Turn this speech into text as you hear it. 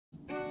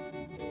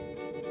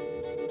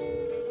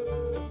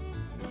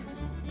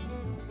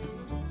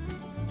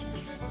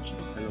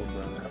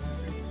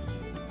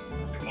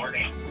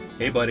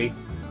Hey, buddy.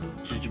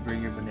 Did you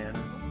bring your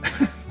bananas?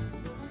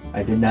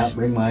 I did not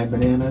bring my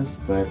bananas,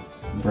 but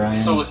Brian...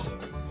 So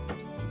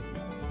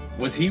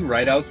Was he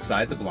right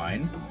outside the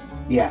blind?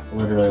 Yeah,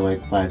 literally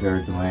like 5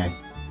 yards away.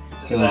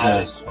 It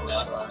was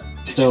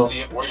Did so- you see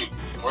it?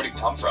 Where'd he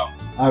come from?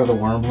 out of the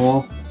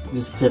wormhole.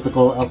 Just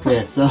typical.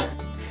 Okay, so...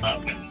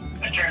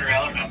 I turned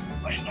around and I'm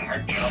pushing the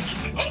heart jumps.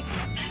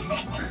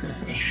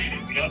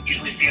 You don't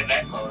usually see it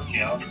that close,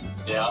 you know?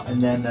 Yeah.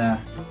 And then,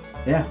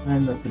 yeah,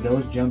 then the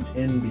does jumped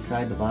in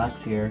beside the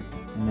box here.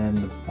 And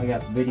then I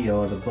got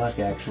video of the buck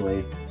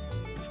actually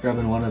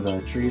scrubbing one of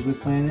the trees we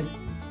planted.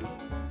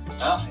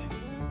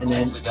 Nice. And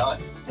Nicely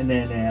done. And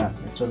then, yeah,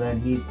 so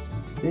then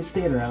they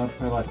stayed around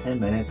for about 10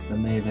 minutes.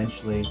 Then they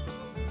eventually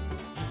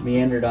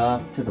meandered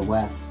off to the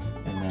west.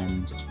 And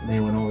then they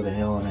went over the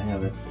hill, and I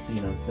haven't seen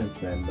them since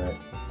then. But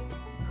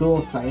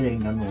cool sighting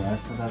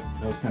nonetheless. I thought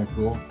that was kind of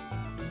cool.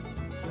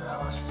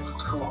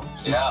 Cool.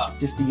 Yeah.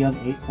 Just a young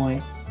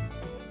 8-point.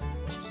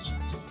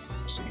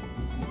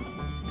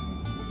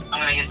 I'm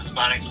gonna get the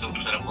spotting scope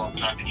set up while I'm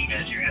talking to you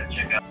guys. You're gonna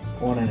check out.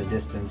 One at a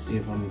distance, see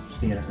if I'm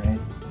seeing it right.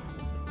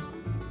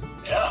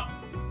 Yeah.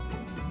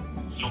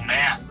 So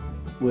Matt,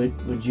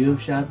 Would you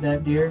have shot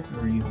that deer,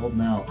 or are you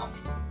holding out?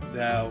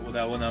 That one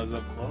that was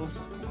up close?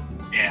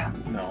 yeah,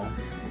 No.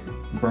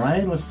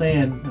 Brian was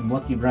saying, I'm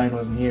lucky Brian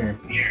wasn't here.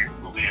 here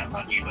we'll be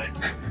unlucky, but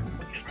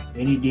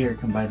Any deer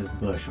come by this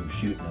bush, I'm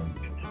shooting them.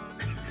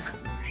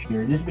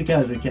 Here, just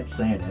because we kept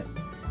saying it.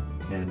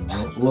 And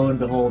lo and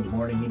behold, the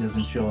morning he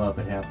doesn't show up,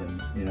 it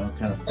happens, you know,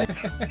 kind of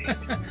thing.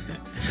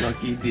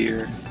 Lucky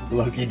deer.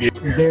 Lucky deer.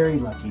 Very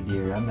lucky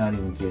deer, I'm not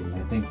even kidding. I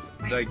think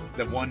Like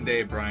the one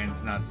day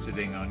Brian's not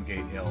sitting on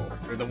Gate Hill,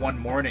 or the one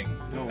morning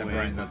No that way.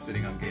 Brian's not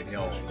sitting on Gate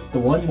Hill. the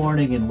one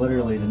morning in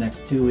literally the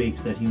next 2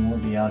 weeks that he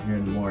won't be out here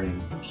in the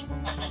morning,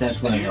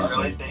 that's when it You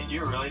really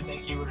happened.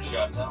 think he would have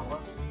shot that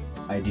one?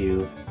 I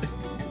do.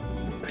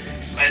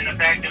 and the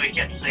fact that we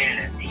kept saying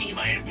it, he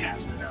might have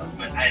passed it up,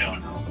 but I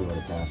don't know. He would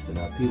have passed it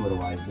up. He would have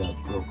wised up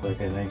real quick,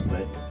 I think,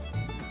 but...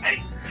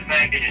 The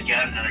fact that he's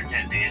got another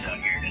 10 days out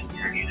here doesn't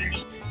hurt either.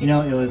 You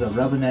know, it was a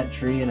rubbinette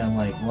tree, and I'm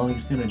like, well,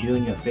 he's gonna do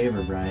you a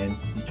favor, Brian.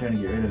 He's trying to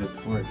get rid of it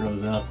before it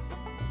grows up.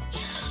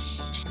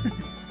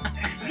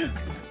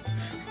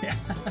 Yeah.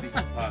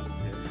 Super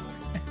positive.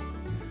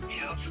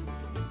 Yep.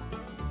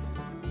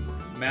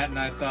 Matt and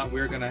I thought we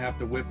were gonna have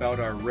to whip out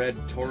our red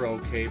Toro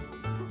cape.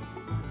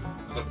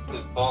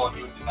 This bull,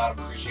 he did not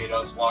appreciate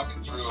us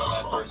walking through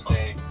on that first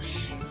day.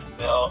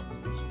 No.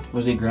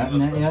 Was he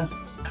grunting at ya?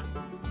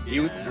 He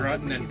was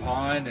grunting and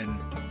pawing, and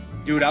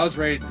dude, I was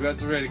ready. I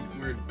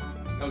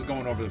was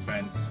going over the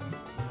fence.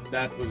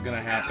 That was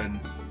gonna happen.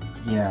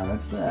 Yeah,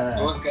 that's It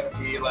was gonna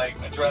be like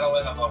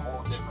adrenaline of a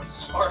whole different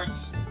sort.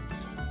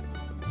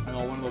 I know,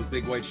 one of those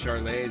big white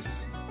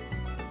Charlets.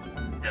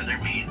 Yeah, they're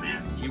mean,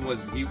 man. He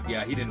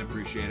didn't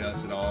appreciate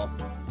us at all.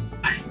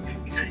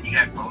 You said you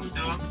got close to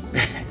him?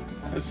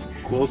 That's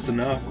close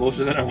enough.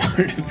 Closer than I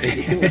wanted to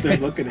be. They're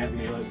looking at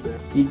me like that.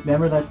 You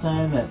remember that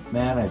time that,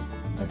 Matt, I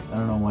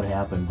don't know what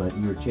happened, but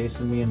you were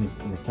chasing me in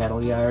the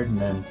cattle yard, and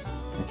then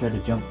I tried to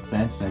jump the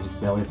fence, and I just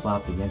belly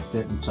flopped against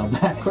it and fell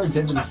backwards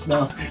into the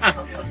snow.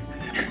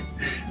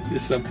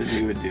 Just something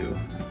you would do.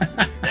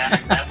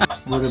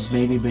 That Would have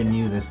maybe been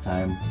you this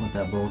time with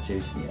that bull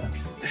chasing you.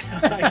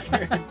 I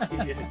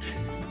guarantee it.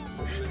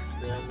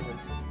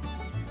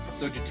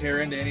 So did you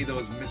tear into any of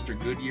those Mr.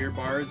 Goodyear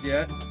bars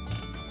yet?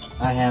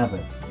 I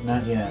haven't.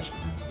 Not yet.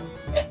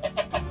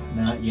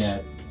 Not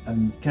yet.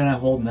 I'm kind of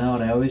holding out.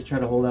 I always try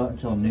to hold out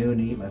until noon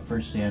to eat my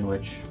first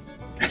sandwich.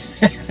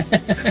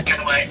 That's kind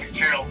of my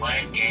internal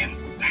mind game.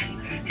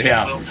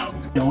 Yeah. Will help.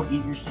 Don't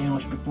eat your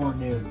sandwich before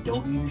noon.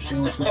 Don't eat your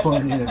sandwich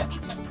before noon.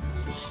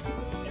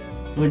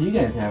 What did you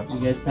guys have? You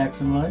guys pack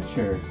some lunch,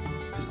 or?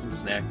 Just some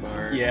snack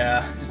bars.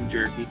 Yeah, Some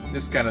jerky.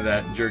 just kind of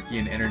that jerky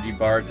and energy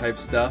bar type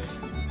stuff.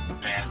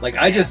 Man. Like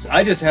I just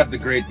have the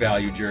great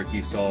value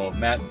jerky, so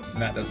Matt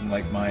doesn't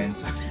like mine.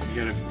 So.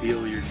 You gotta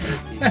feel your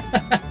jerky.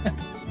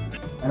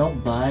 I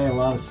don't buy a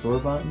lot of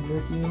store-bought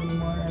jerky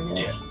anymore, I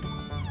guess.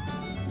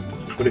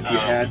 But if you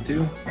had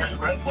to,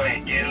 What I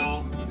do,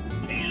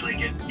 I usually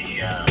get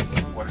the,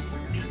 what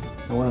is it?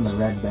 The one in the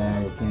red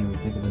bag, I can't even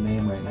think of the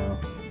name right now.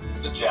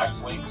 The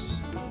Jack's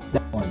Links.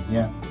 That one,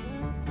 yeah.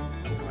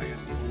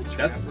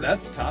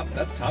 That's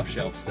top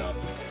shelf stuff.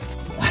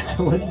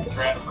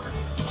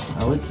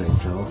 I would say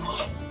so.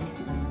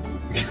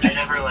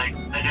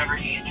 I never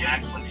eat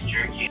Jack's Links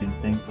jerky, And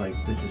think like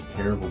this is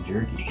terrible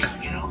jerky.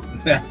 you know?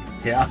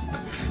 Yeah.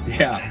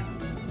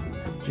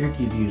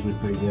 Jerky's usually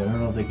pretty good. I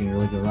don't know if they can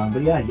really go wrong,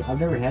 but yeah, I've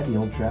never had the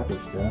Old Trapper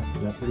stuff.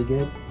 Is that pretty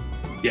good?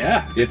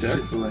 yeah, It's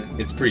excellent.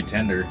 It's pretty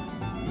tender.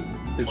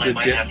 It's Well, I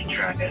might have to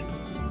try it.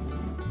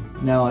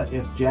 Now,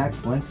 if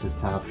Jack's Links is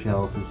top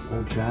shelf, is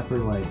Old Trapper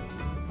like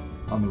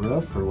on the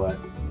roof or what?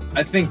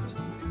 I think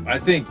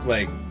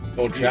like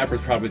Old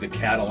Trapper's probably the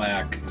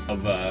Cadillac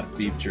of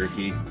beef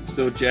jerky.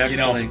 So Jack's You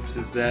know, Links,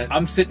 is that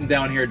I'm sitting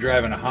down here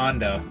driving a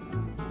Honda.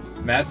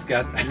 Matt's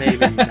got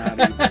maybe not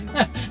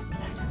even?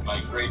 My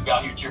great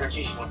value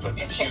jerky would put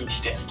me a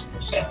huge dent.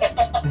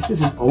 This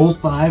is an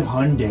 05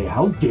 Hyundai.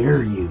 How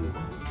dare you?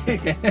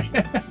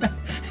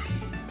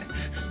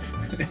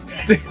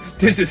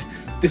 This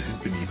is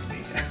beneath me.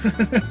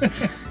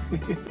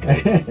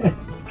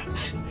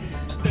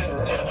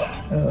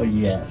 Oh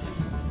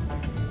yes.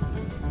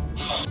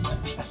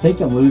 I think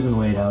I'm losing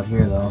weight out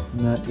here though.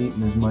 I'm not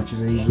eating as much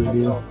as I usually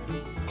do.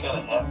 Kind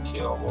of have to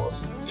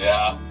almost.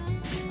 Yeah.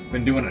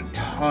 Been doing a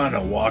ton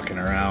of walking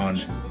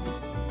around.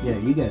 Yeah,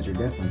 you guys are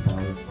definitely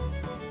probably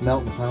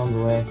melting pounds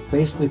away.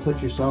 Basically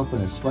put yourself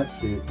in a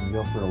sweatsuit and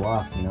go for a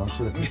walk, you know,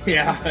 sort of.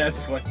 Yeah,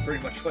 that's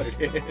pretty much what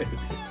it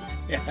is.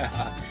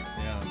 Yeah.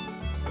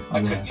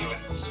 I couldn't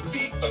even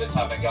speak by the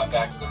time I got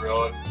back to the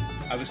road.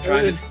 I was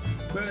trying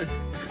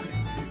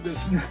to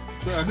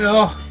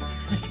snow.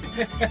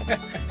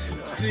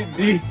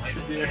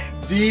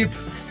 Deep.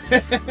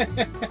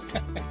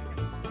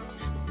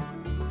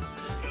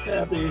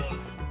 Happy.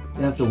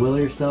 You have to will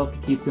yourself to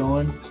keep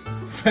going.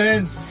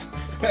 Fence.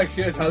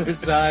 Actually, that's the other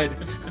side.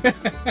 It's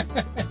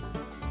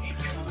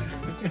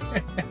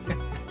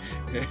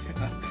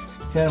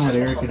kind of what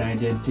Eric and I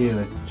did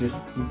too. It's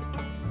just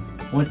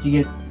once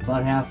you get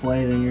about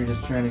halfway, then you're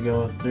just trying to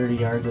go 30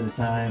 yards at a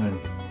time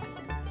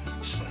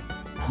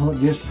and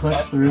just push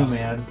through,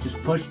 man.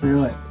 Just push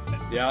through it.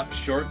 Yeah,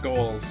 short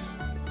goals.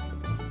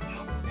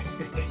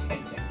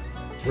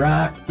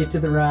 Rock, get to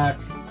the rock.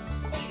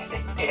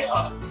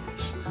 Yeah.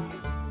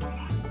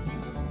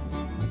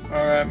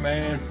 All right,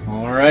 man.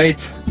 All right.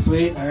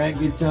 Sweet. All right,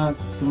 good talk.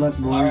 Good luck,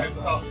 All right,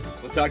 boys. bro.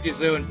 We'll talk to you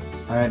soon.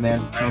 All right, man.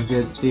 Sounds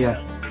good. See ya.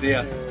 See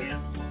ya. Yeah.